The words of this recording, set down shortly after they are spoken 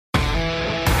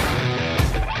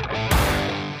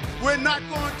not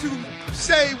going to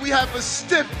say we have a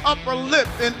stiff upper lip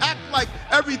and act like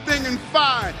everything is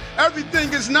fine.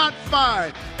 Everything is not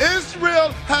fine. Israel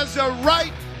has a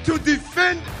right to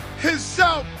defend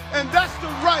himself, and that's the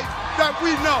right that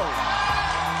we know.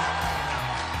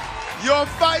 Your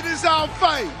fight is our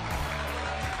fight.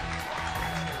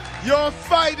 Your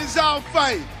fight is our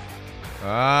fight.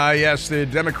 Yes, the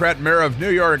Democrat mayor of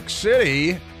New York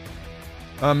City,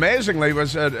 amazingly,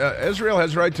 was said Israel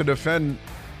has right to defend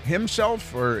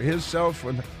himself or hisself.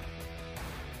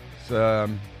 It's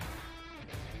kind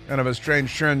of a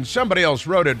strange turn. Somebody else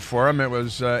wrote it for him. It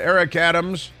was Eric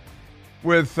Adams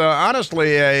with,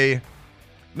 honestly,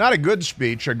 not a good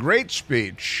speech, a great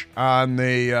speech on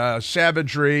the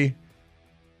savagery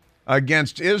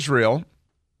against Israel.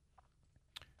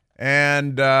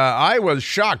 And I was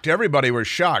shocked. Everybody was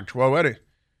shocked. Well,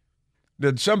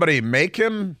 did somebody make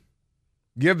him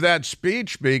give that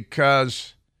speech?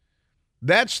 Because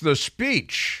that's the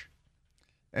speech.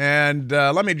 And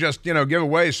let me just, give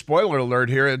away, spoiler alert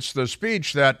here. It's the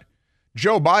speech that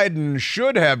Joe Biden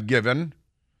should have given,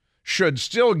 should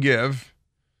still give,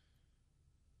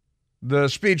 the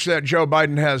speech that Joe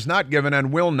Biden has not given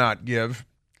and will not give,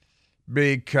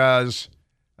 because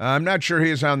I'm not sure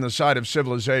he's on the side of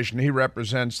civilization. He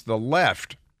represents the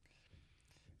left.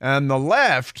 And the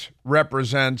left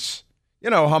represents,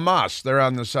 Hamas. They're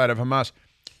on the side of Hamas.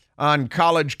 On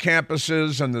college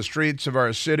campuses and the streets of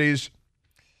our cities,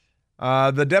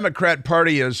 the Democrat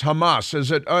Party is Hamas.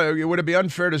 Would it be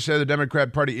unfair to say the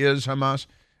Democrat Party is Hamas?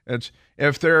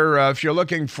 If you're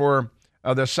looking for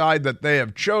the side that they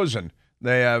have chosen,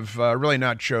 they have really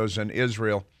not chosen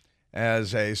Israel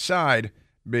as a side,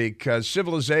 because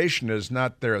civilization is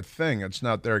not their thing. It's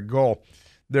not their goal.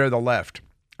 They're the left.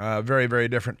 Very, very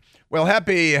different. Well,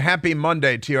 happy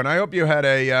Monday to you, and I hope you had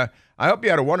a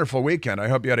wonderful weekend. I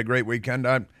hope you had a great weekend.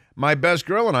 My best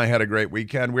girl and I had a great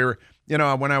weekend. We were,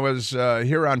 when I was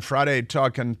here on Friday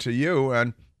talking to you,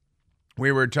 and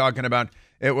we were talking about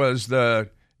it was the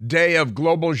day of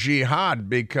global jihad,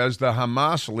 because the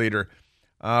Hamas leader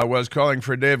was calling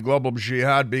for a day of global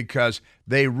jihad because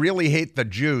they really hate the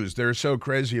Jews. They're so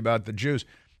crazy about the Jews.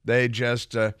 They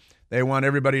just, they want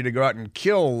everybody to go out and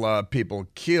kill people.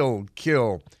 Kill,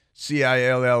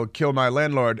 C-I-L-L, kill my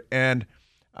landlord. And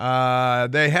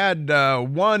they had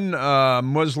one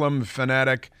Muslim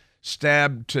fanatic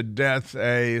stabbed to death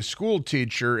a school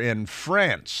teacher in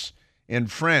France,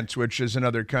 which is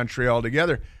another country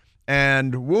altogether,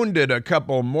 and wounded a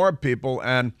couple more people,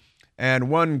 and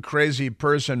one crazy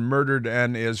person murdered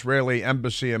an Israeli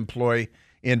embassy employee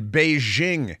in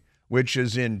Beijing, which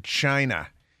is in China.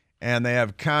 And they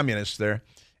have communists there.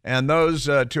 And those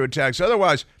two attacks.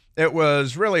 Otherwise, it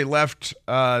was really left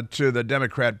to the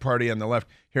Democrat Party and the left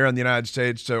here in the United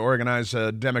States to organize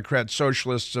Democrat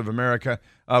Socialists of America,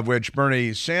 of which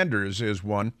Bernie Sanders is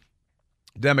one,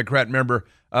 Democrat member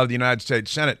of the United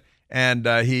States Senate. And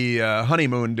he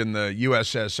honeymooned in the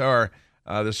USSR,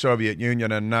 the Soviet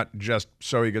Union, and not just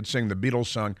so he could sing the Beatles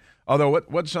song. Although,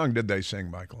 what song did they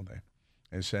sing, Michael?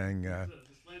 They sang... This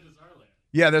land is our land.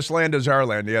 Yeah, this land is our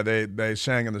land. Yeah, they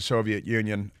sang in the Soviet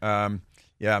Union.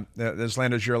 This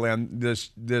land is your land.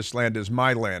 This land is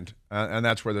my land. And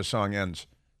that's where the song ends.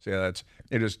 So yeah,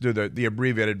 they just do the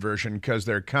abbreviated version because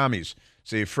they're commies.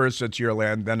 See, first it's your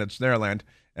land, then it's their land,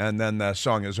 and then the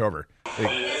song is over.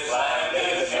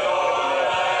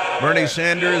 Bernie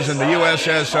Sanders and the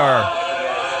USSR.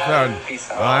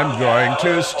 I'm going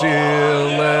to steal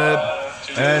it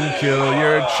and kill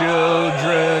your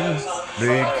children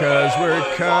because we're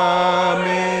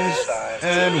commies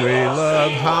and we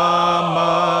love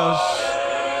Hamas.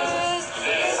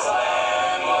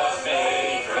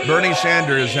 Bernie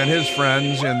Sanders and his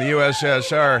friends in the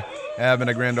USSR having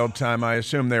a grand old time. I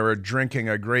assume they were drinking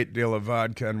a great deal of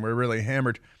vodka and were really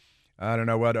hammered. I don't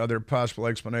know what other possible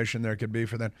explanation there could be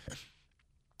for that.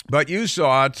 But you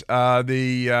saw it,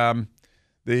 the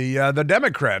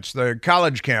Democrats, the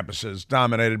college campuses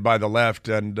dominated by the left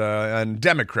and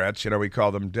Democrats. We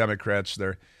call them Democrats.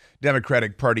 Their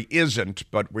Democratic Party isn't,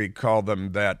 but we call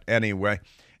them that anyway.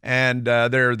 And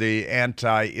they're the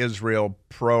anti-Israel,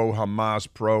 pro-Hamas,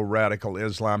 pro-radical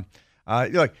Islam.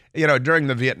 During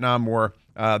the Vietnam War,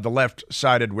 the left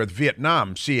sided with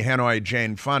Vietnam. See Hanoi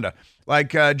Jane Fonda. Like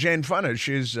Jane Fonda,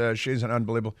 she's an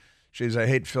unbelievable, she's a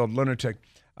hate-filled lunatic.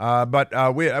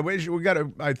 But we got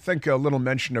I think a little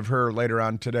mention of her later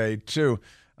on today too,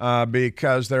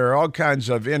 because there are all kinds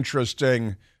of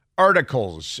interesting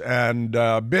articles and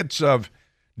bits of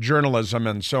journalism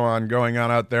and so on going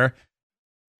on out there.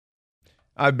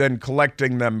 I've been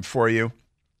collecting them for you,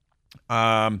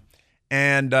 and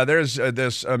And there's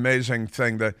this amazing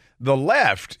thing. The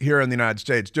left here in the United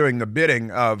States doing the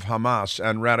bidding of Hamas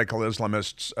and radical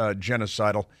Islamists,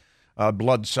 genocidal,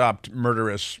 blood-sopped,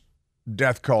 murderous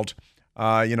death cult,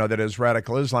 that is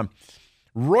radical Islam.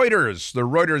 Reuters, the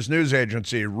Reuters news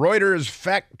agency, Reuters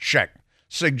fact check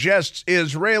suggests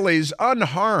Israelis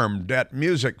unharmed at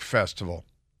music festival.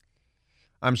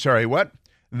 I'm sorry, what?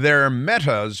 They're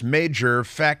Meta's major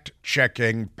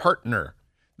fact-checking partner.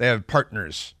 They have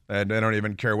partners, and they don't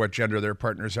even care what gender their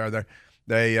partners are.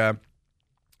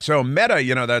 So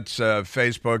Meta, that's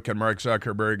Facebook and Mark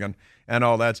Zuckerberg and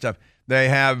all that stuff. They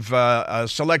have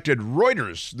selected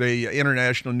Reuters, the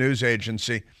international news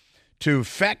agency, to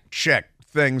fact-check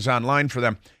things online for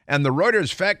them. And the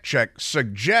Reuters fact-check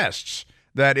suggests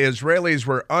that Israelis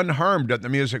were unharmed at the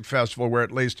music festival, where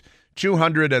at least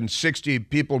 260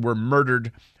 people were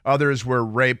murdered, others were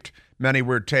raped, many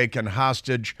were taken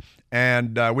hostage,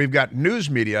 and we've got news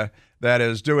media that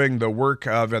is doing the work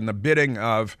of and the bidding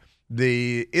of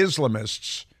the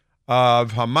Islamists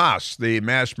of Hamas, the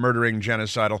mass murdering,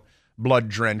 genocidal,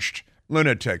 blood-drenched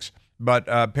lunatics.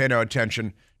 But pay no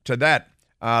attention to that.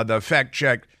 The fact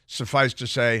check, suffice to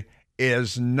say,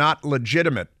 is not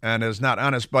legitimate and is not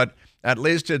honest, but at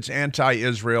least it's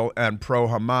anti-Israel and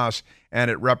pro-Hamas, and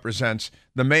it represents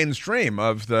the mainstream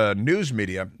of the news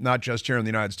media, not just here in the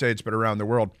United States, but around the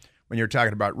world when you're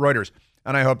talking about Reuters.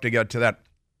 And I hope to get to that.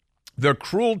 The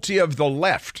cruelty of the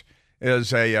left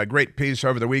is a great piece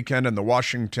over the weekend in the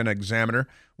Washington Examiner.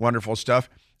 Wonderful stuff.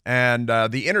 And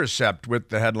The Intercept with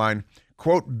the headline,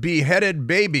 quote, beheaded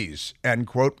babies, end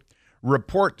quote,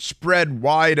 report spread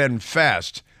wide and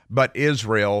fast, but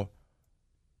Israel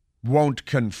won't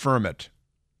confirm it.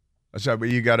 So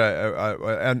you got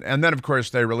to, and then of course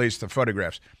they released the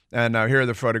photographs, and now here are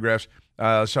the photographs.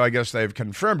 So I guess they've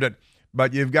confirmed it.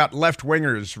 But you've got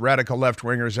left-wingers, radical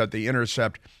left-wingers at The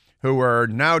Intercept, who are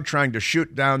now trying to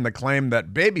shoot down the claim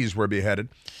that babies were beheaded.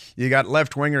 You got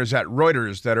left-wingers at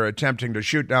Reuters that are attempting to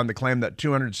shoot down the claim that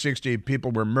 260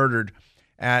 people were murdered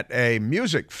at a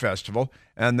music festival,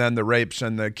 and then the rapes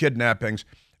and the kidnappings,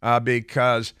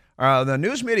 because the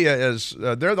news media is,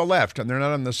 they're the left, and they're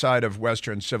not on the side of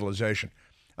Western civilization.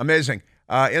 Amazing.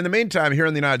 In the meantime, here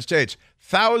in the United States,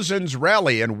 thousands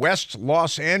rally in West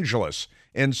Los Angeles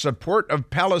in support of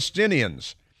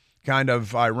Palestinians. Kind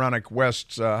of ironic,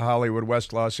 Hollywood,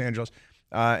 West Los Angeles,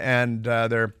 and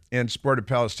they're in support of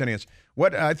Palestinians.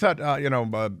 What I thought,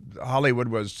 Hollywood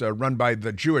was run by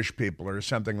the Jewish people or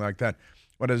something like that.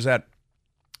 What is that?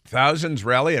 Thousands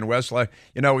rally in West Los.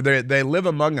 They live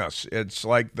among us. It's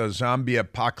like the zombie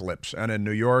apocalypse. And in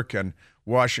New York and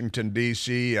Washington,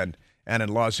 D.C., and in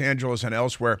Los Angeles and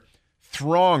elsewhere,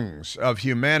 throngs of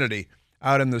humanity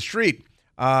out in the street.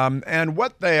 And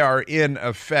what they are in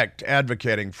effect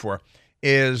advocating for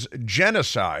is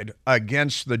genocide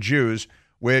against the Jews,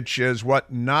 which is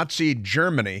what Nazi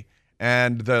Germany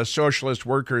and the Socialist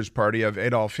Workers' Party of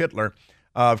Adolf Hitler,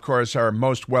 of course, are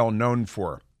most well known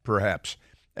for, perhaps.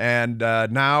 And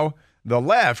now the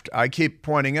left, I keep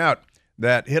pointing out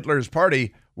that Hitler's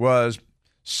party was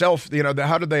how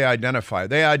did they identify?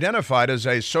 They identified as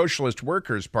a Socialist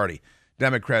Workers' Party.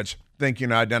 Democrats think you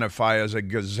can identify as a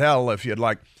gazelle, if you'd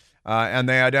like, and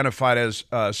they identified as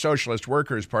a Socialist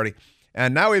Workers' Party.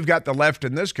 And now we've got the left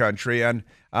in this country, and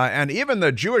even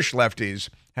the Jewish lefties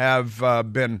have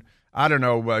been,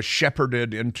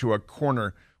 shepherded into a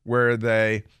corner where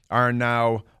they are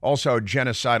now also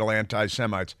genocidal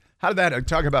anti-Semites. How did that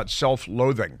talk about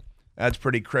self-loathing? That's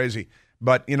pretty crazy.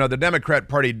 But, the Democrat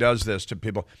Party does this to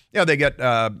people. They get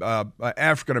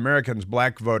African Americans,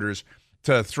 black voters,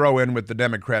 to throw in with the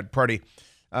Democrat Party.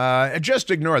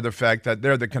 Just ignore the fact that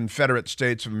they're the Confederate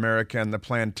States of America and the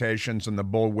plantations and the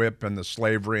bullwhip and the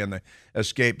slavery and the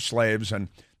escaped slaves, and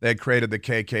they created the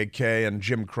KKK and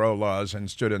Jim Crow laws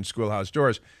and stood in schoolhouse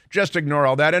doors. Just ignore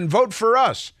all that and vote for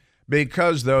us,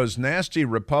 because those nasty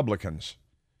Republicans,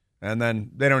 and then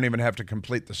they don't even have to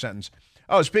complete the sentence.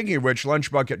 Oh, speaking of which,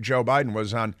 Lunch Bucket Joe Biden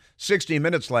was on 60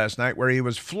 Minutes last night, where he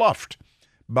was fluffed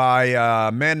by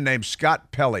a man named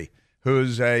Scott Pelley,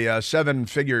 who's a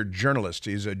seven-figure journalist.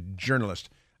 He's a journalist.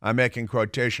 I'm making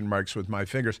quotation marks with my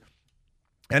fingers.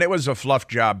 And it was a fluff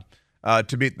job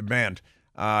to beat the band.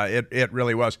 It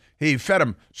really was. He fed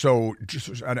him,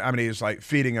 he's like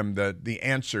feeding him the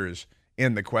answers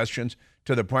in the questions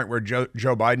to the point where Joe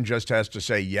Biden just has to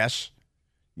say yes.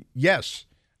 Yes.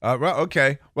 Well,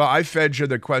 okay. Well, I fed you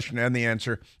the question and the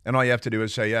answer, and all you have to do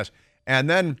is say yes. And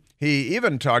then he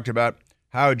even talked about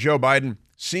how Joe Biden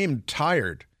seemed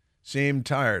tired,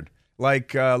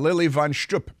 like Lily von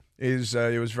Stupp. He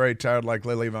was very tired, like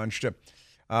Lily von Stupp.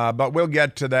 But we'll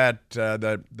get to that,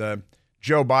 the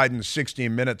Joe Biden's 60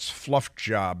 Minutes fluff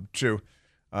job, too.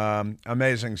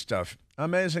 Amazing stuff.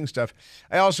 Amazing stuff.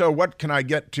 What can I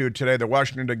get to today? The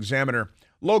Washington Examiner.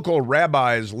 Local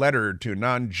rabbi's letter to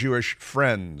non-Jewish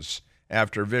friends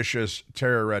after vicious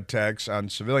terror attacks on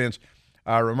civilians.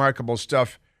 Remarkable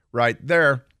stuff right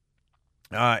there.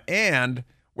 And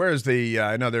where's the,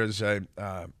 I know there's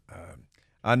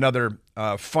another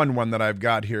fun one that I've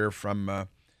got here from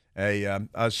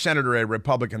a senator, a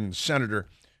Republican senator,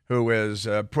 who is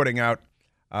putting out,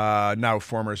 now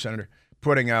former senator,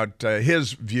 putting out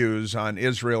his views on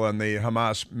Israel and the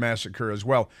Hamas massacre as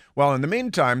well. Well, in the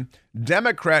meantime,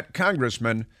 Democrat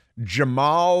Congressman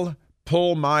Jamal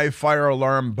Pull My Fire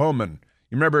Alarm Bowman.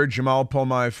 You remember Jamal Pull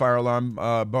My Fire Alarm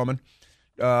Bowman?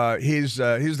 He's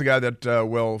the guy that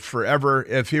will forever,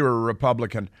 if he were a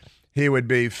Republican, he would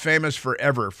be famous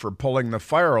forever for pulling the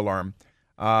fire alarm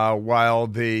while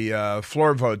the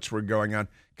floor votes were going on,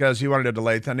 because he wanted to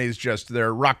delay. Then he's just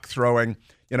there rock throwing.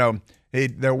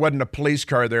 There wasn't a police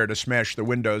car there to smash the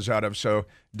windows out of, so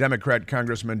Democrat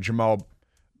Congressman Jamal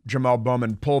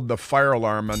Bowman pulled the fire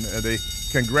alarm on the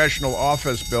congressional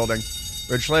office building,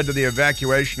 which led to the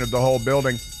evacuation of the whole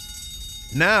building.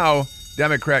 Now,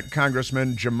 Democrat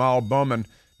Congressman Jamal Bowman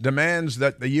demands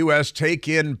that the U.S. take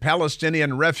in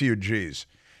Palestinian refugees.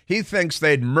 He thinks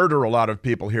they'd murder a lot of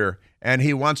people here, and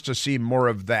he wants to see more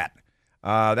of that.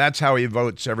 That's how he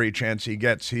votes every chance he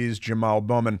gets. He's Jamal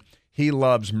Bowman. He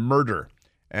loves murder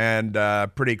and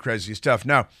pretty crazy stuff.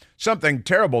 Now, something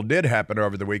terrible did happen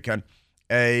over the weekend.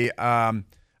 A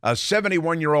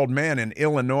 71-year-old man in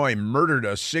Illinois murdered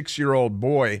a 6-year-old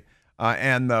boy,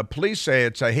 and the police say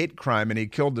it's a hate crime, and he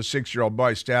killed the 6-year-old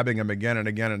boy, stabbing him again and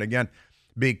again and again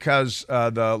because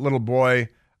the little boy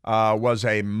was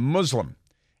a Muslim.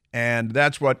 And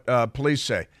that's what police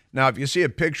say. Now, if you see a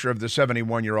picture of the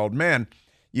 71-year-old man,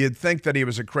 you'd think that he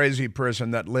was a crazy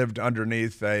person that lived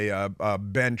underneath a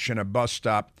bench in a bus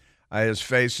stop. His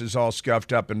face is all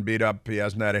scuffed up and beat up. He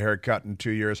hasn't had a haircut in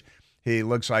 2 years. He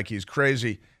looks like he's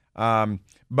crazy.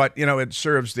 But, it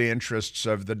serves the interests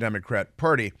of the Democrat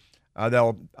Party.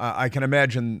 I can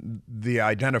imagine the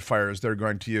identifiers they're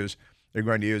going to use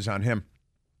on him.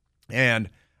 And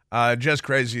just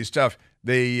crazy stuff.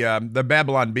 The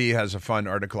Babylon Bee has a fun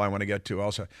article I want to get to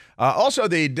also. Also,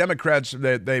 the Democrats,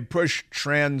 they push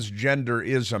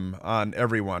transgenderism on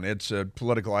everyone. It's a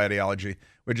political ideology,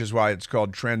 which is why it's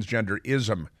called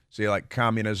transgenderism. See, like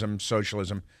communism,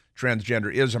 socialism,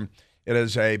 transgenderism. It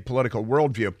is a political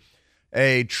worldview.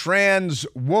 A trans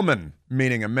woman,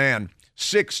 meaning a man,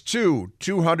 6'2",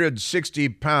 260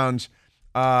 pounds,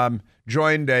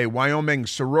 joined a Wyoming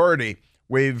sorority.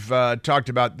 We've talked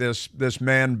about this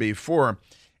man before,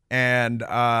 and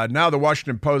now the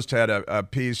Washington Post had a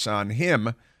piece on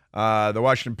him. The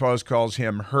Washington Post calls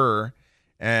him her,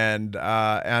 and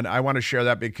I want to share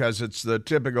that because it's the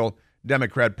typical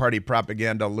Democrat Party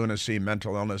propaganda, lunacy,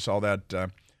 mental illness, all that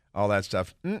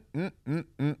stuff. And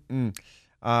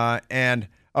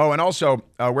also,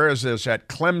 where is this? At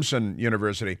Clemson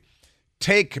University.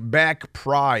 Take Back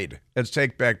Pride. It's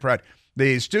Take Back Pride.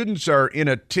 The students are in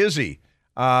a tizzy.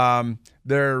 They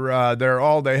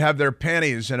have their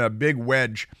panties in a big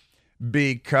wedge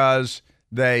because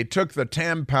they took the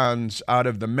tampons out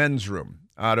of the men's room.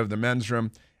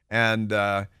 And,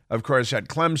 of course, at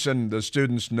Clemson, the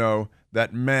students know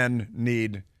that men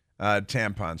need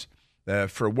tampons.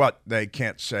 For what, they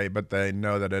can't say, but they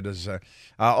know that it is.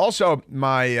 Also,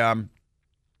 my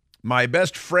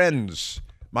best friends,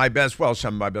 some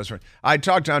of my best friends. I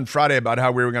talked on Friday about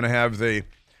how we were going to have the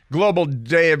Global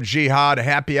Day of Jihad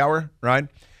happy hour, right?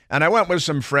 And I went with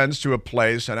some friends to a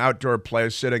place, an outdoor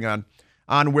place sitting on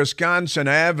Wisconsin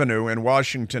Avenue in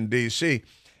Washington, D.C.,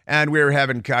 and we were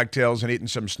having cocktails and eating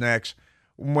some snacks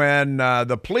when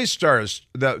the police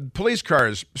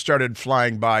cars started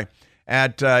flying by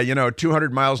at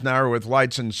 200 miles an hour with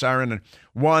lights and siren, and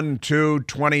 1, 2,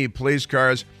 20 police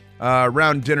cars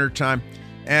around dinner time.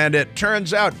 And it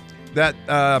turns out that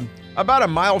about a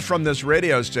mile from this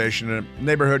radio station in a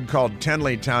neighborhood called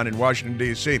Tenleytown in Washington,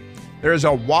 D.C., there's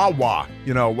a Wawa.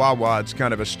 Wawa, it's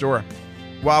kind of a store.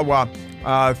 Wawa,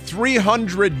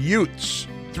 300 Utes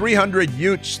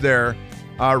there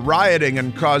rioting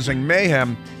and causing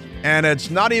mayhem. And it's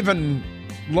not even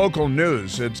local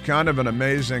news. It's kind of an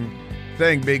amazing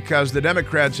thing because the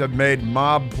Democrats have made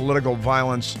mob political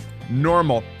violence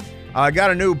normal. I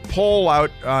got a new poll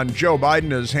out on Joe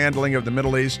Biden's handling of the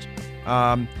Middle East.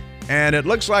 And it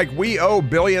looks like we owe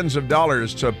billions of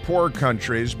dollars to poor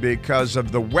countries because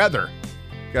of the weather,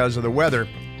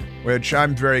 which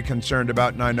I'm very concerned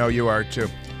about, and I know you are too.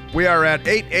 We are at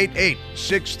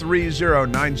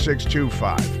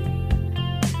 888-630-9625.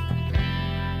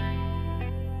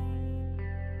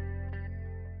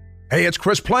 Hey, it's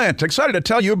Chris Plant. Excited to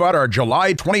tell you about our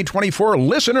July 2024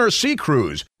 Listener Sea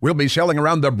Cruise. We'll be sailing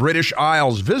around the British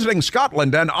Isles, visiting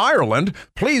Scotland and Ireland.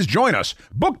 Please join us.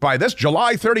 Book by this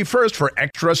July 31st for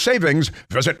extra savings.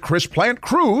 Visit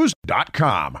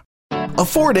ChrisPlantCruise.com.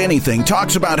 Afford Anything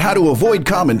talks about how to avoid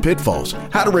common pitfalls,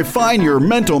 how to refine your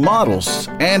mental models,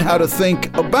 and how to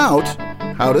think about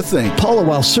how to think. Paula,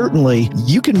 while certainly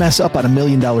you can mess up on $1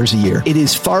 million a year, it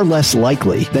is far less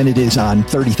likely than it is on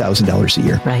 $30,000 a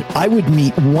year. Right. I would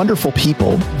meet wonderful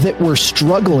people that were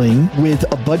struggling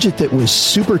with a budget that was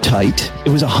super tight. It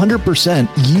was 100%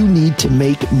 you need to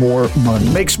make more money.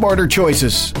 Make smarter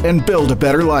choices and build a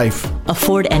better life.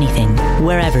 Afford Anything,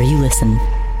 wherever you listen.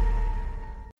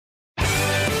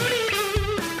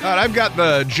 All right, I've got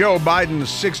the Joe Biden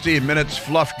 60 Minutes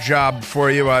fluff job for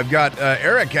you. I've got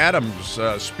Eric Adams'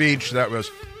 speech that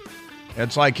was,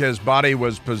 it's like his body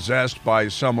was possessed by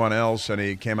someone else, and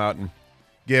he came out and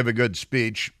gave a good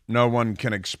speech. No one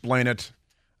can explain it.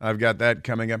 I've got that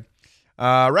coming up.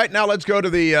 Right now, let's go to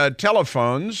the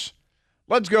telephones.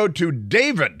 Let's go to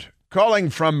David, calling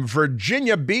from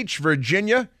Virginia Beach,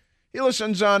 Virginia. He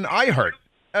listens on iHeart.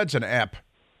 That's an app.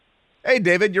 Hey,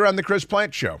 David, you're on the Chris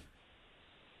Plant Show.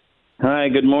 Hi,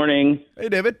 good morning. Hey,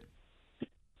 David.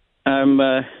 I'm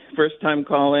first time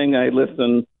calling. I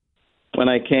listen when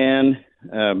I can.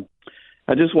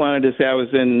 I just wanted to say I was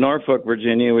in Norfolk,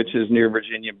 Virginia, which is near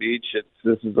Virginia Beach.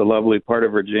 This is a lovely part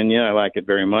of Virginia. I like it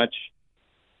very much.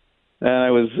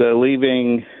 I was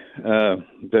leaving at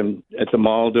the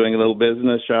mall doing a little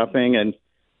business shopping, and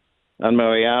on my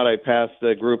way out, I passed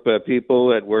a group of people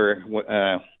that were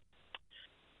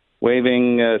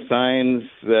waving signs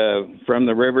from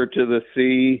the river to the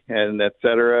sea, and et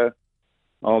cetera,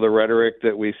 all the rhetoric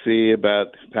that we see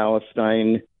about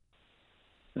Palestine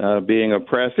being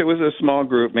oppressed. It was a small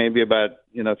group, maybe about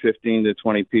 15 to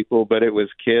 20 people, but it was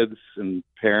kids and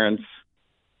parents.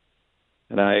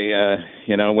 And I,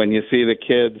 when you see the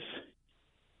kids,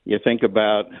 you think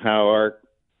about how our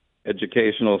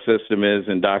educational system is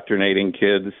indoctrinating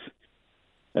kids.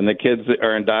 And the kids that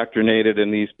are indoctrinated,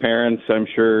 and these parents, I'm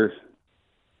sure,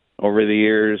 over the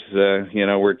years,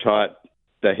 were taught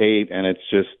to hate, and it's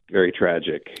just very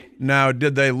tragic. Now,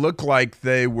 did they look like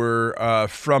they were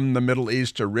from the Middle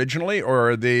East originally,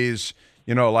 or are these,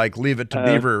 like Leave It to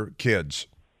Beaver kids?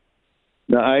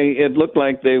 No, it looked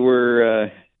like they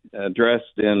were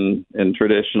dressed in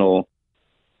traditional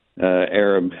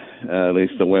Arab, at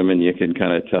least the women, you can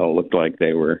kind of tell, looked like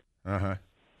they were.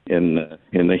 In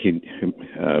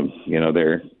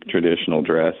their traditional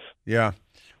dress. Yeah.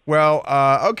 Well,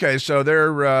 okay. So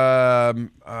they're,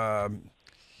 the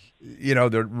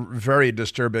very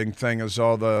disturbing thing is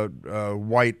all the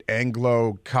white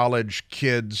Anglo college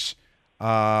kids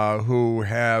who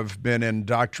have been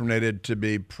indoctrinated to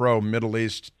be pro-Middle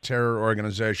East terror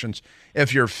organizations.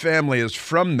 If your family is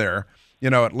from there,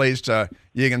 at least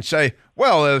you can say,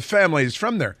 well, the family's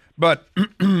from there. But,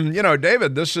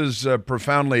 David, this is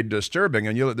profoundly disturbing.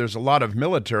 And there's a lot of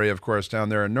military, of course, down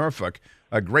there in Norfolk,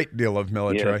 a great deal of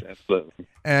military. Yes, absolutely.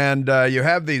 And you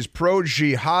have these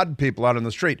pro-jihad people out on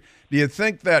the street. Do you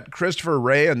think that Christopher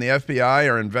Wray and the FBI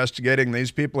are investigating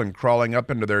these people and crawling up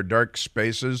into their dark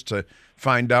spaces to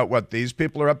find out what these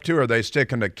people are up to? Or are they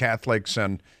sticking to Catholics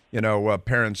and,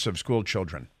 parents of school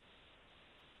children?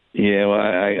 Yeah, well,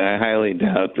 I highly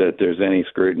doubt that there's any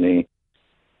scrutiny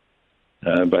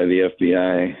by the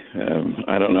FBI.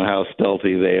 I don't know how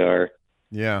stealthy they are.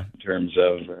 Yeah. In terms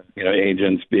of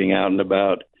agents being out and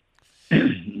about,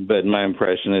 but my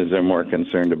impression is they're more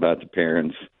concerned about the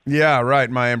parents. Yeah, right.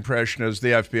 My impression is the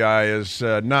FBI is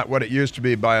not what it used to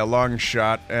be by a long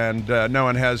shot, and no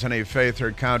one has any faith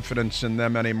or confidence in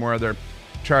them anymore. They're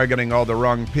targeting all the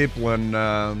wrong people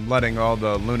and letting all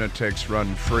the lunatics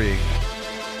run free.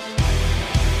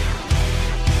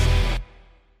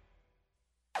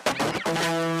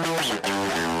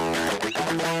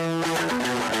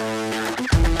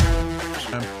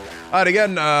 All right,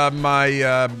 again,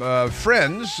 my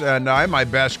friends and I, my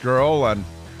best girl, and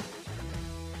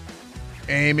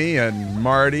Amy and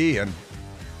Marty and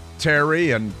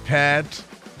Terry and Pat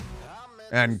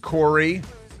and Corey,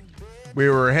 we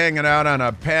were hanging out on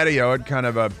a patio at kind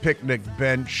of a picnic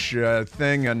bench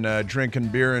thing and drinking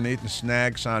beer and eating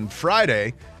snacks on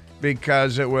Friday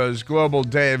because it was Global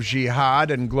Day of Jihad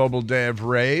and Global Day of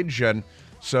Rage. And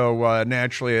so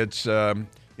naturally it's,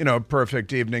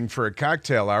 perfect evening for a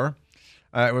cocktail hour.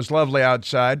 It was lovely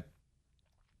outside,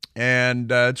 and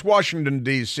it's Washington,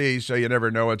 D.C., so you never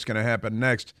know what's going to happen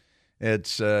next.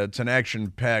 It's an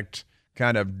action-packed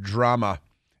kind of drama.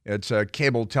 It's a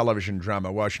cable television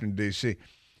drama, Washington, D.C.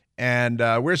 And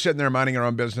we're sitting there minding our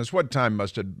own business. What time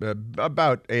must it be?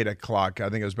 About 8 o'clock. I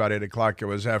think it was about 8 o'clock. It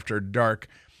was after dark.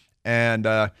 And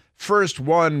first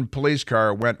one police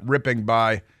car went ripping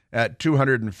by at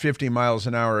 250 miles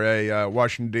an hour, a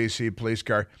Washington, D.C. police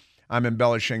car. I'm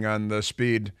embellishing on the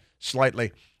speed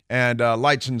slightly. And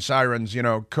lights and sirens,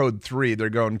 code 3. They're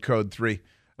going code 3.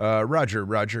 Roger,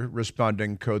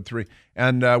 responding code 3.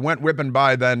 And went whipping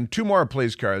by then 2 more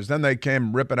police cars. Then they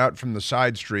came ripping out from the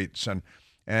side streets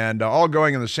and all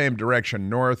going in the same direction,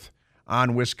 north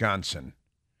on Wisconsin.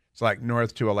 It's like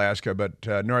north to Alaska, but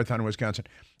north on Wisconsin.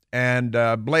 And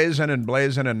blazing and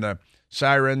the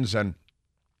sirens and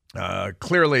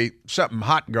clearly something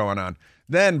hot going on.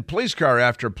 Then police car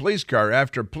after police car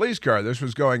after police car. This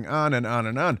was going on and on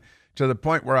and on to the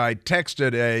point where I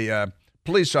texted a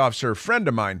police officer friend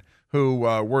of mine who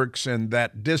works in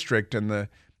that district, in the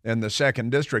 2nd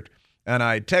District. And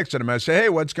I texted him. I said, hey,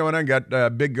 what's going on?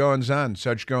 Got big goings on,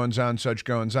 such goings on, such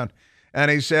goings on. And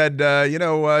he said,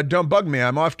 don't bug me.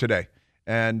 I'm off today.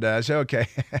 And I said, okay.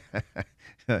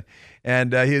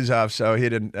 And he's off, so he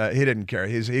didn't care.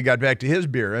 He got back to his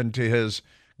beer and to his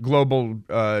global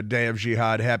day of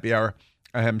jihad happy hour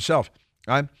himself.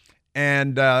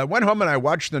 And went home and I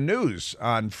watched the news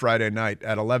on Friday night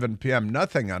at 11 p.m.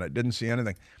 Nothing on it. Didn't see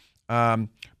anything.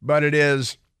 But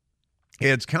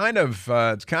it's kind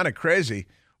of crazy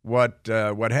what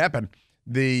happened.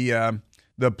 The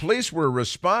police were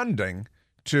responding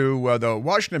to the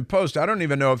Washington Post. I don't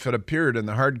even know if it appeared in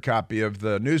the hard copy of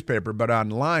the newspaper, but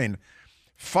online.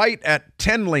 Fight at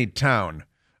Tenleytown,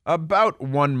 about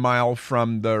 1 mile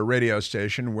from the radio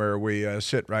station where we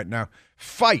sit right now.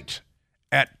 Fight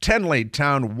at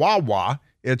Tenleytown Wawa.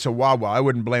 It's a Wawa. I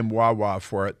wouldn't blame Wawa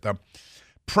for it, though.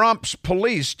 Prompts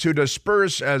police to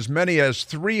disperse as many as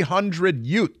 300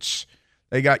 Utes.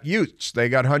 They got Utes. They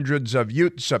got hundreds of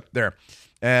Utes up there.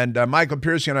 And Michael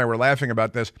Piercy and I were laughing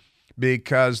about this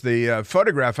because the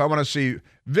photograph, I want to see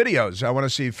videos. I want to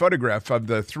see photograph of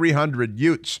the 300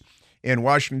 Utes in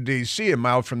Washington, D.C., a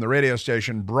mile from the radio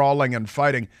station, brawling and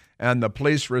fighting, and the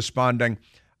police responding,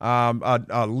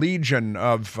 a legion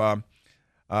of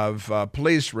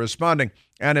police responding.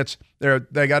 And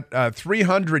they got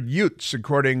 300 Utes,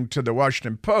 according to the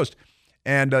Washington Post.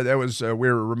 And that was we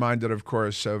were reminded, of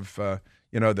course, of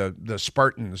the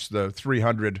Spartans, the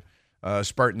 300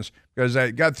 Spartans, because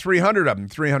they got 300 of them.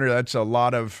 300, that's a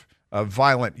lot of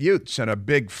violent Utes in a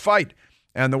big fight.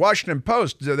 And the Washington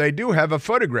Post, they do have a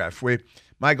photograph.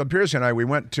 Michael Piercy and I, we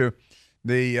went to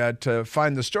to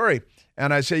find the story.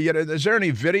 And I say, is there any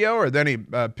video or any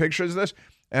pictures of this?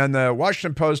 And the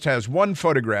Washington Post has one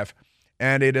photograph,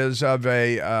 and it is of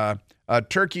a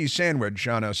turkey sandwich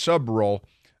on a sub roll,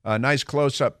 a nice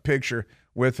close-up picture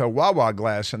with a Wawa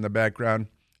glass in the background,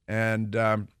 and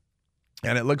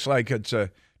it looks like it's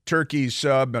a turkey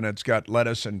sub, and it's got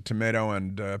lettuce and tomato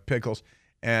and pickles,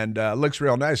 and looks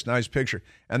real nice picture.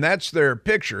 And that's their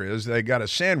picture, is they got a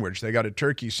sandwich, they got a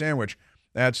turkey sandwich.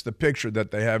 That's the picture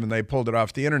that they have, and they pulled it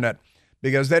off the internet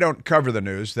because they don't cover the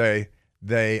news, they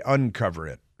uncover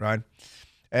it, right?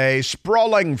 A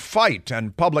sprawling fight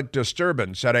and public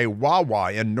disturbance at a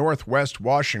Wawa in northwest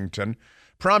Washington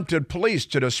prompted police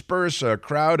to disperse a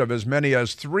crowd of as many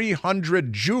as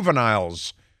 300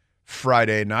 juveniles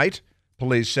Friday night,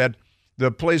 police said. The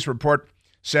police report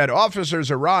said officers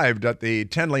arrived at the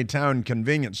Tenleytown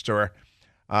convenience store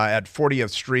at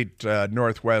 40th Street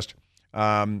Northwest,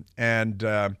 and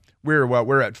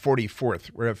we're at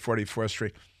 44th. We're at 44th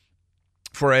Street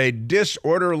for a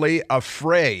disorderly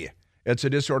affray. It's a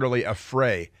disorderly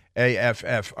affray,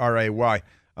 A-F-F-R-A-Y,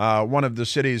 one of the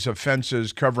city's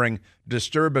offenses covering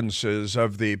disturbances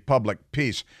of the public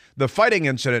peace. The fighting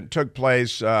incident took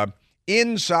place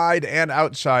inside and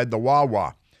outside the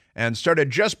Wawa and started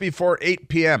just before 8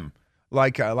 p.m.,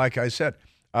 like I said,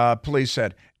 police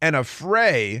said. An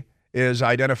affray is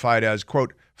identified as,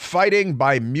 quote, fighting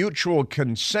by mutual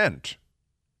consent.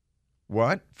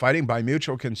 What? Fighting by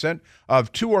mutual consent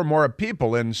of 2 or more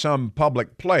people in some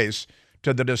public place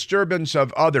to the disturbance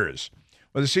of others.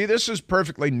 Well, see, this is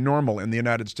perfectly normal in the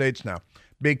United States now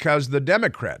because the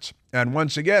Democrats, and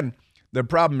once again, the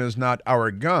problem is not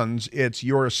our guns, it's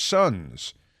your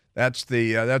sons. That's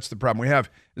the problem we have,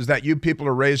 is that you people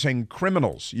are raising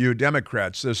criminals, you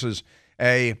Democrats. This is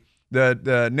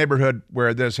the neighborhood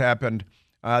where this happened.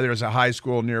 There's a high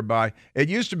school nearby. It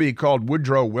used to be called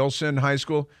Woodrow Wilson High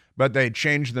School, but they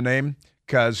changed the name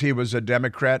because he was a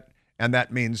Democrat, and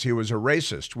that means he was a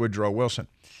racist, Woodrow Wilson.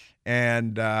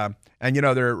 And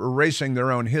they're erasing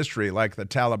their own history like the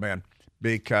Taliban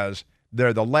because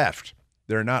they're the left.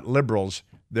 They're not liberals,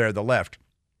 they're the left.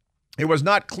 It was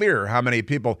not clear how many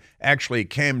people actually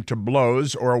came to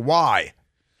blows or why.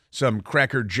 some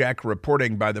crackerjack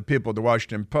reporting by the people at the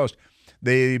Washington Post.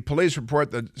 The police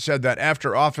report that said that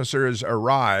after officers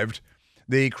arrived,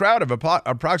 the crowd of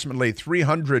approximately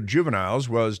 300 juveniles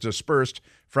was dispersed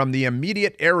from the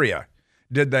immediate area.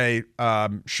 Did they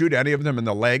shoot any of them in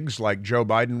the legs like Joe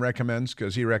Biden recommends?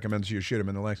 Because he recommends you shoot them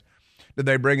in the legs. Did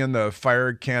they bring in the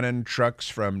fire cannon trucks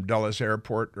from Dulles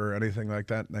Airport or anything like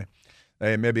that?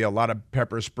 They maybe a lot of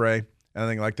pepper spray,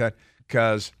 anything like that?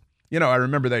 Because, I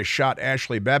remember they shot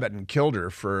Ashley Babbitt and killed her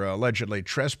for allegedly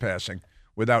trespassing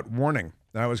without warning.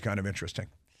 That was kind of interesting.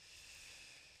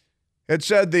 It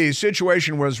said the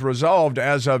situation was resolved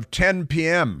as of 10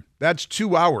 p.m. That's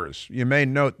 2 hours. You may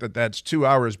note that that's 2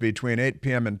 hours between 8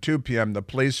 p.m. and 2 p.m. The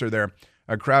police are there,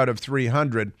 a crowd of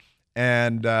 300,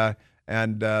 and the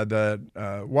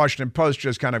Washington Post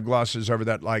just kind of glosses over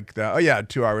that like,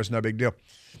 2 hours, no big deal.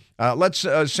 Let's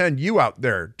send you out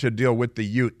there to deal with the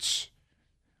Utes.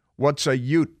 What's a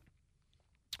Ute?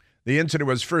 The incident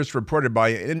was first reported by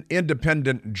an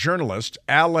independent journalist,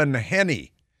 Alan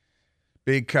Henney,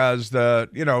 because the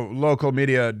local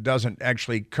media doesn't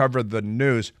actually cover the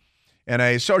news. In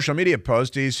a social media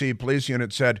post, D.C. Police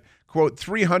Unit said, quote,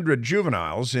 300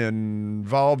 juveniles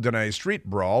involved in a street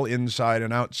brawl inside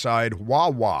and outside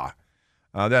Wawa.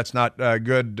 That's not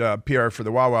good PR for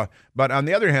the Wawa. But on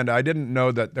the other hand, I didn't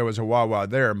know that there was a Wawa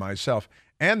there myself.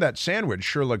 And that sandwich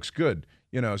sure looks good,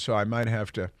 so I might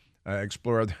have to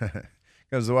explore that.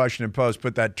 Because the Washington Post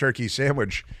put that turkey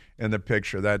sandwich in the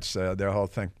picture. That's their whole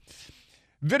thing.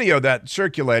 Video that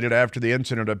circulated after the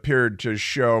incident appeared to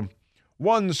show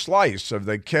one slice of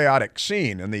the chaotic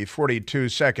scene. In the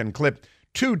 42-second clip,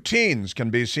 two teens can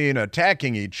be seen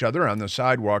attacking each other on the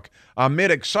sidewalk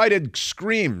amid excited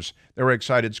screams. There were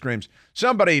excited screams.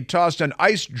 Somebody tossed an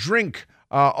iced drink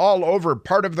all over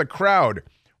part of the crowd.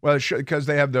 Well, because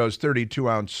they have those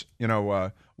 32-ounce,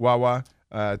 Wawa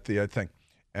at the thing.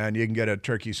 And you can get a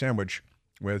turkey sandwich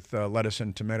with lettuce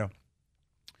and tomato.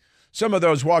 Some of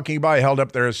those walking by held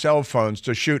up their cell phones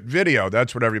to shoot video.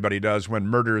 That's what everybody does when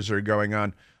murders are going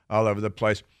on all over the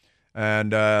place.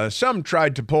 And some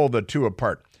tried to pull the two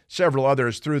apart. Several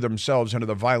others threw themselves into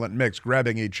the violent mix,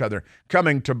 grabbing each other,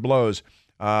 coming to blows,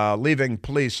 leaving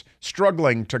police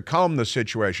struggling to calm the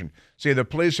situation. See, the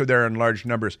police are there in large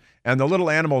numbers, and the little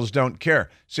animals don't care.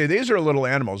 See, these are little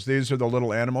animals. These are the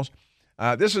little animals.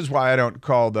 This is why I don't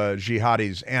call the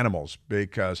jihadis animals,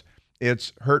 because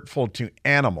it's hurtful to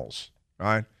animals,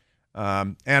 right?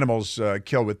 Animals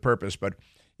kill with purpose, but,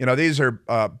 these are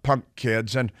punk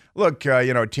kids. And look,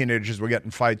 teenagers will get in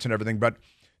fights and everything, but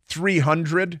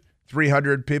 300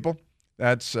 people,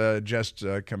 that's just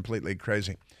completely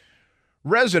crazy.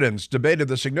 Residents debated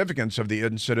the significance of the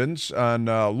incidents on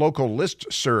local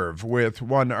listserv, with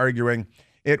one arguing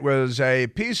it was a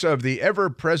piece of the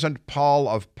ever-present pall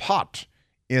of pot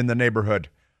in the neighborhood.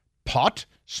 Pot?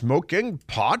 Smoking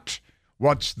pot?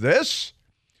 What's this?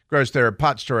 Of course, there are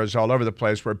pot stores all over the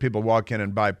place where people walk in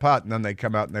and buy pot, and then they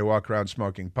come out and they walk around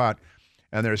smoking pot,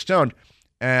 and they're stoned.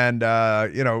 And,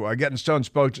 getting stoned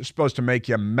is supposed to make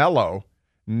you mellow,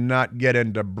 not get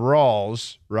into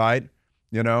brawls, right?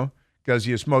 Because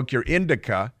you smoke your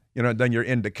indica, then you're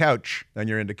into couch. Then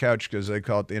you're into couch because they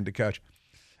call it the into couch.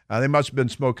 They must have been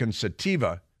smoking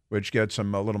sativa, which gets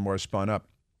them a little more spun up.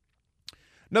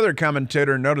 Another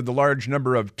commentator noted the large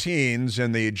number of teens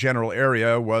in the general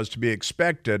area was to be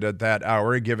expected at that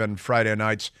hour, given Friday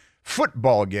night's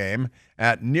football game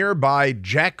at nearby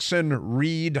Jackson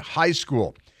Reed High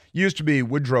School. Used to be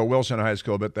Woodrow Wilson High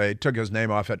School, but they took his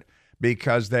name off it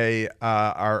because they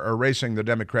are erasing the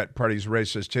Democrat Party's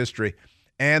racist history,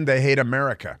 and they hate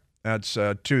America. That's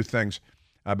two things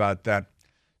about that.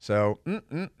 So,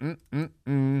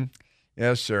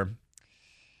 yes, sir.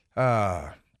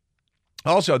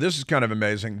 Also, this is kind of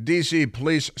amazing. D.C.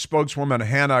 police spokeswoman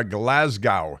Hannah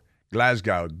Glasgow,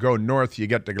 go north, you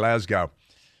get to Glasgow,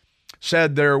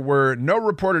 said there were no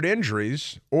reported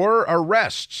injuries or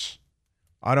arrests.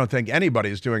 I don't think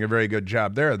anybody's doing a very good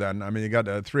job there then. I mean, you got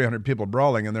 300 people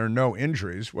brawling and there are no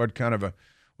injuries. What kind of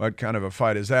a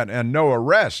fight is that? And no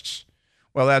arrests.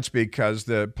 Well, that's because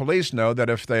the police know that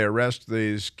if they arrest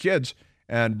these kids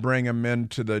and bring them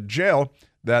into the jail,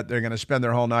 that they're going to spend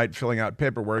their whole night filling out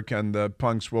paperwork, and the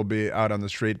punks will be out on the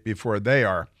street before they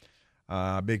are,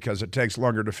 because it takes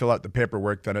longer to fill out the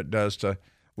paperwork than it does to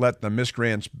let the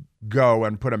miscreants go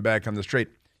and put them back on the street.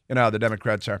 You know how the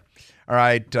Democrats are. All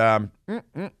right.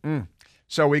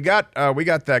 So we got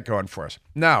that going for us.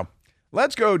 Now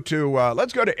let's go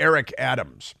to Eric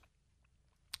Adams.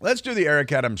 Let's do the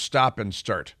Eric Adams stop and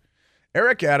start.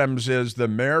 Eric Adams is the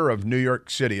mayor of New York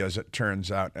City, as it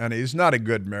turns out, and he's not a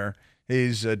good mayor.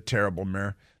 He's a terrible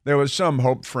mayor. There was some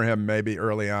hope for him maybe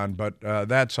early on, but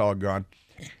that's all gone.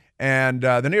 And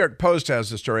the New York Post has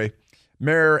the story.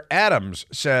 Mayor Adams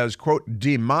says, quote,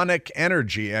 demonic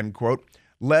energy, end quote,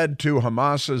 led to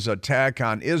Hamas's attack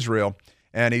on Israel.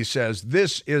 And he says,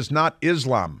 this is not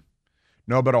Islam.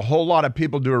 No, but a whole lot of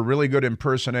people do a really good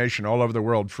impersonation all over the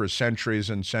world for centuries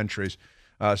and centuries,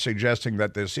 suggesting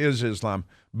that this is Islam.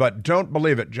 But don't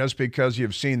believe it just because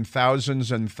you've seen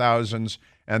thousands and thousands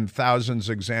and thousands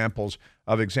examples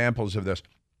of this.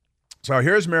 So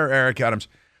here's Mayor Eric Adams.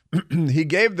 He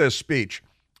gave this speech,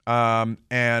 and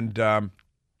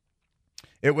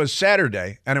it was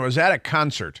Saturday, and it was at a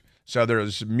concert. So there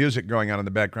was music going on in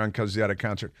the background because he had a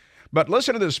concert. But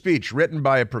listen to this speech written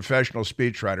by a professional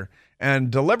speechwriter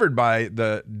and delivered by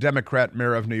the Democrat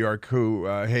mayor of New York who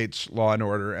hates law and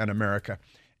order and America.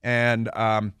 And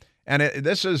I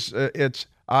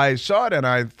saw it and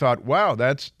I thought, wow,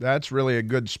 that's really a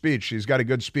good speech. He's got a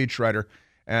good speechwriter,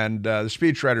 and the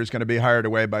speechwriter is going to be hired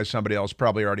away by somebody else,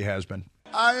 probably already has been.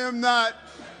 I am not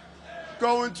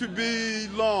going to be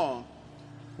long.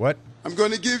 What? I'm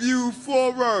going to give you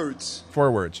 4 words.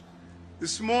 4 words.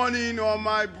 This morning on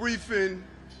my briefing,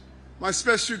 my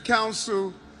special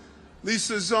counsel,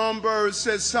 Lisa Zomberg,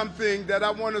 said something that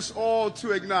I want us all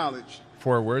to acknowledge.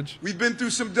 4 words. We've been through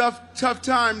some tough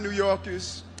time, New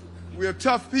Yorkers. We are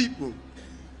tough people.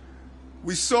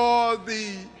 We saw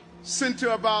the center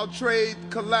of our trade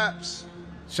collapse.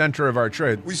 Center of our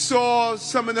trade. We saw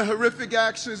some of the horrific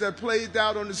actions that played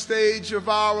out on the stage of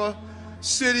our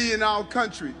city and our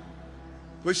country.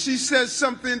 But she says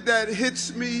something that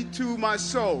hits me to my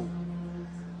soul.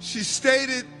 She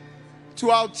stated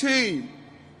to our team,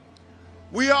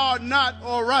 we are not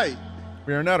all right.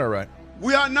 We are not all right.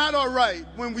 We are not all right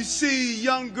when we see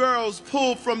young girls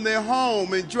pulled from their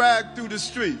home and dragged through the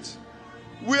streets.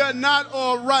 We are not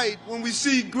all right when we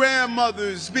see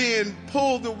grandmothers being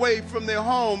pulled away from their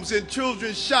homes and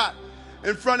children shot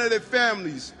in front of their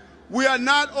families. We are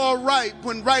not all right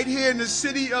when right here in the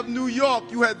city of New York,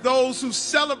 you have those who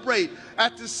celebrate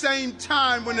at the same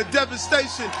time when the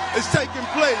devastation is taking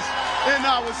place in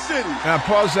our city. Now,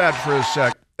 pause that for a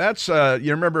sec. That's,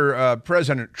 you remember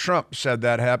President Trump said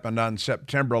that happened on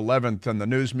September 11th, and the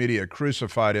news media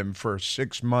crucified him for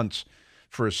 6 months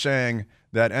for saying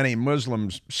that any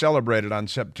Muslims celebrated on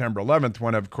September 11th,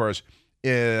 when, of course,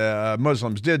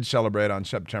 Muslims did celebrate on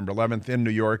September 11th in New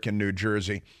York and New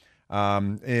Jersey.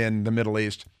 In the Middle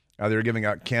East. They were giving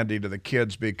out candy to the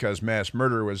kids because mass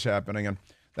murder was happening, and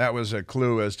that was a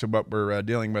clue as to what we're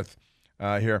dealing with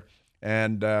here.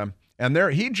 And there,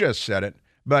 he just said it,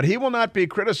 but he will not be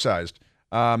criticized.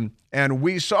 And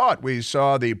we saw it. We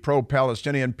saw the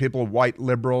pro-Palestinian people, white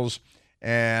liberals,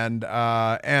 and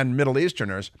Middle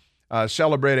Easterners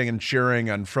celebrating and cheering,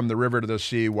 and from the river to the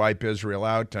sea, wipe Israel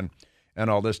out, and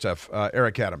all this stuff.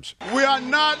 Eric Adams. We are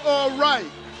not all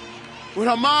right when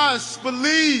Hamas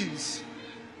believes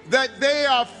that they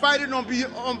are fighting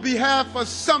on behalf of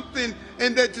something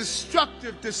in their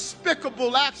destructive,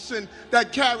 despicable action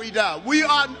that carried out. We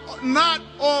are not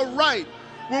all right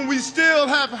when we still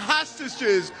have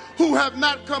hostages who have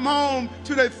not come home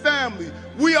to their family.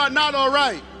 We are not all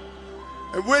right.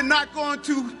 And we're not going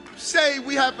to say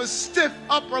we have a stiff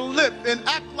upper lip and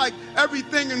act like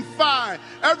everything is fine.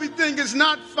 Everything is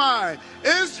not fine.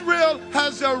 Israel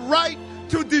has a right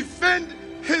to defend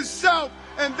himself,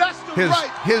 and that's the right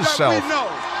that we know.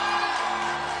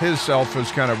 His self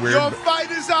is kind of weird. Your fight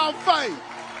is our fight.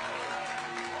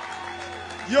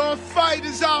 Your fight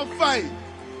is our fight.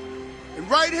 And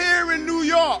right here in New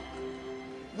York,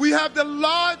 we have the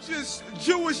largest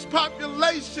Jewish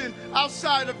population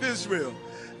outside of Israel.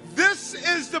 This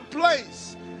is the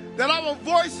place that our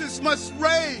voices must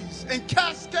raise and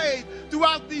cascade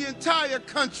throughout the entire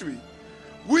country.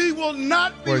 We will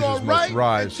not be all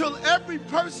right until every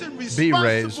person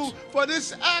responsible for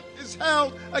this act is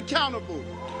held accountable.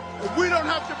 And we don't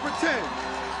have to pretend.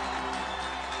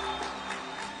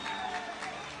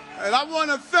 And I want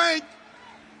to thank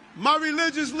my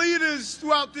religious leaders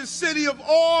throughout this city of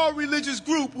all religious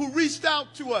groups who reached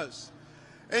out to us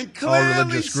and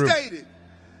clearly stated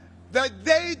that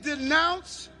they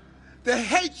denounce the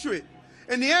hatred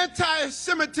and the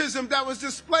anti-Semitism that was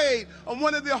displayed on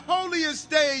one of the holiest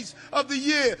days of the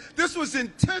year. This was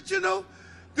intentional.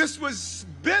 This was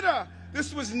bitter.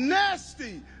 This was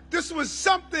nasty. This was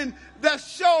something that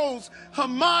shows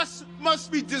Hamas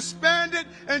must be disbanded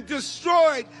and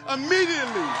destroyed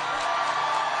immediately.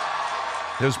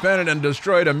 Disbanded and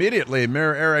destroyed immediately.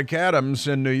 Mayor Eric Adams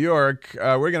in New York.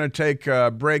 We're going to take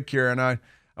a break here, and I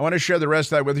want to share the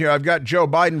rest of that with you. I've got Joe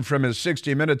Biden from his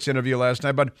 60 Minutes interview last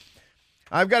night, but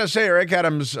I've got to say, Eric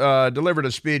Adams delivered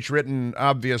a speech written,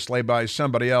 obviously, by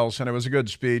somebody else, and it was a good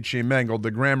speech. He mangled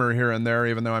the grammar here and there,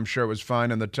 even though I'm sure it was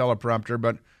fine in the teleprompter.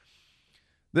 But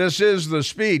this is the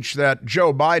speech that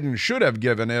Joe Biden should have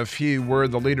given if he were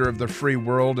the leader of the free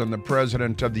world and the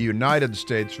president of the United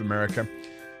States of America.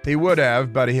 He would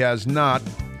have, but he has not,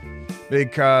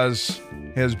 because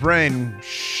his brain,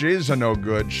 she's a no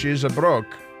good, she's a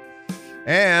broke,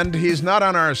 and he's not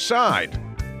on our side.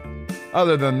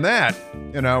 Other than that,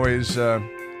 he's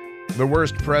the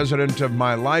worst president of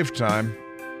my lifetime.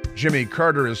 Jimmy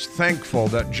Carter is thankful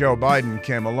that Joe Biden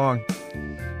came along.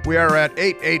 We are at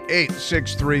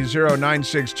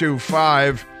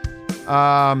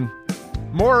 888-630-9625.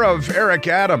 More of Eric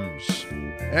Adams.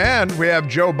 And we have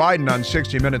Joe Biden on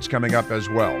 60 Minutes coming up as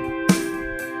well.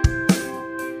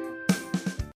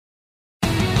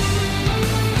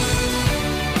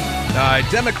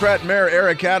 Democrat Mayor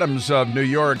Eric Adams of New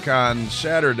York on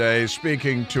Saturday,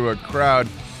 speaking to a crowd,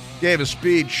 gave a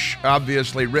speech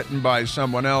obviously written by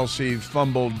someone else. He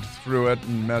fumbled through it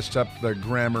and messed up the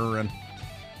grammar and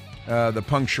the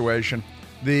punctuation.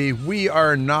 The "We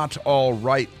Are Not All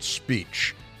Right"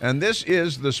 speech. And this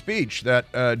is the speech that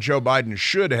Joe Biden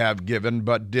should have given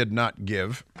but did not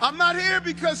give. I'm not here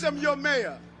because I'm your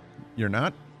mayor. You're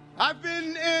not? I've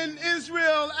been in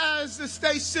Israel as the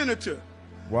state senator.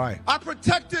 Why? I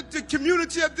protected the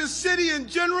community of this city in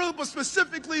general, but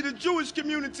specifically the Jewish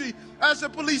community as a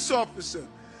police officer.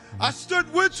 I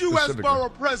stood with you as borough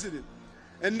president.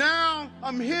 And now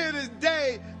I'm here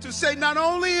today to say not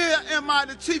only am I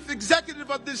the chief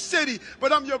executive of this city,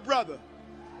 but I'm your brother.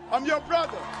 I'm your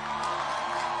brother.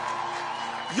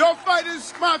 Your fight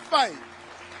is my fight.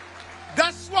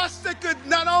 That swastika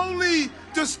not only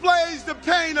displays the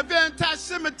pain of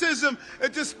anti-Semitism,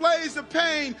 it displays the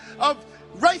pain of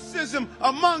racism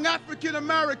among African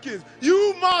Americans.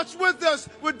 You marched with us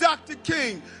with Dr.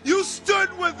 King. You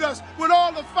stood with us with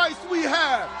all the fights we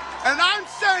have. And I'm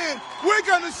saying we're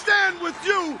going to stand with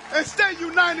you and stay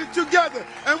united together.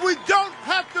 And we don't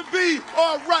have to be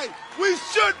all right. We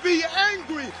should be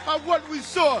angry at what we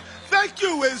saw. Thank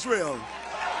you, Israel.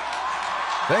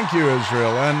 Thank you,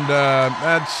 Israel. And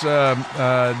that's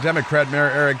Democrat Mayor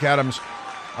Eric Adams.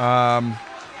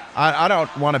 I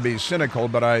don't want to be cynical,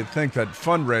 but I think that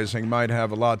fundraising might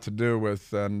have a lot to do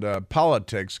with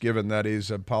politics, given that he's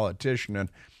a politician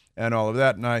and all of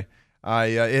that. And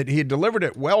he delivered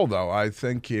it well, though. I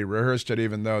think he rehearsed it,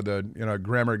 even though the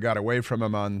grammar got away from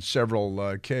him on several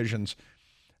occasions.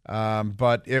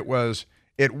 But it was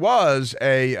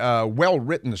a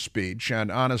well-written speech,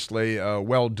 and honestly, a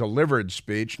well-delivered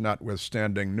speech,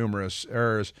 notwithstanding numerous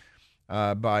errors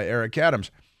by Eric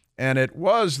Adams. And it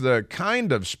was the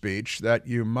kind of speech that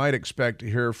you might expect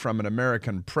to hear from an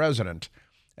American president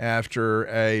after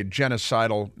a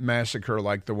genocidal massacre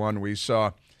like the one we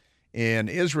saw in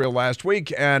Israel last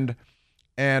week. And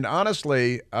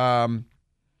honestly,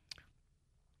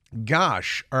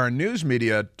 gosh, our news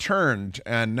media turned,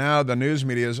 and now the news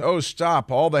media is,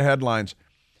 stop, all the headlines,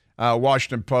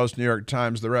 Washington Post, New York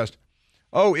Times, the rest.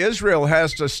 Israel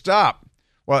has to stop.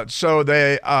 Well, so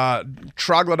the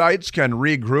troglodytes can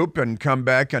regroup and come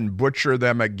back and butcher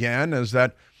them again? It's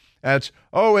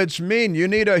mean. You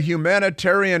need a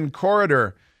humanitarian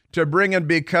corridor to bring in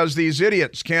because these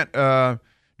idiots can't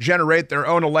generate their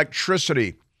own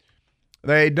electricity.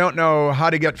 They don't know how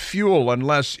to get fuel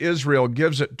unless Israel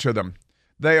gives it to them.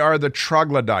 They are the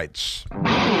troglodytes.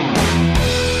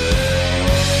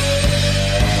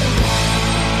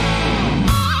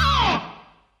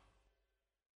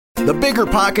 The Bigger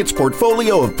Pockets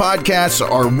portfolio of podcasts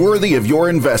are worthy of your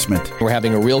investment. We're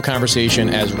having a real conversation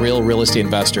as real estate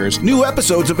investors. New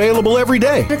episodes available every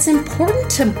day. It's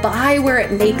important to buy where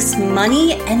it makes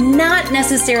money and not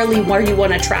necessarily where you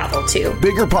want to travel to.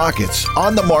 Bigger Pockets,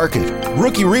 On the Market,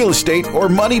 Rookie Real Estate, or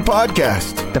Money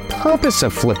Podcast. The purpose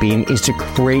of flipping is to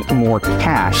create more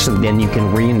cash so then you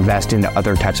can reinvest into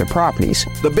other types of properties.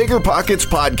 The Bigger Pockets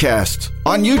Podcast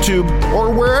on YouTube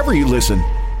or wherever you listen.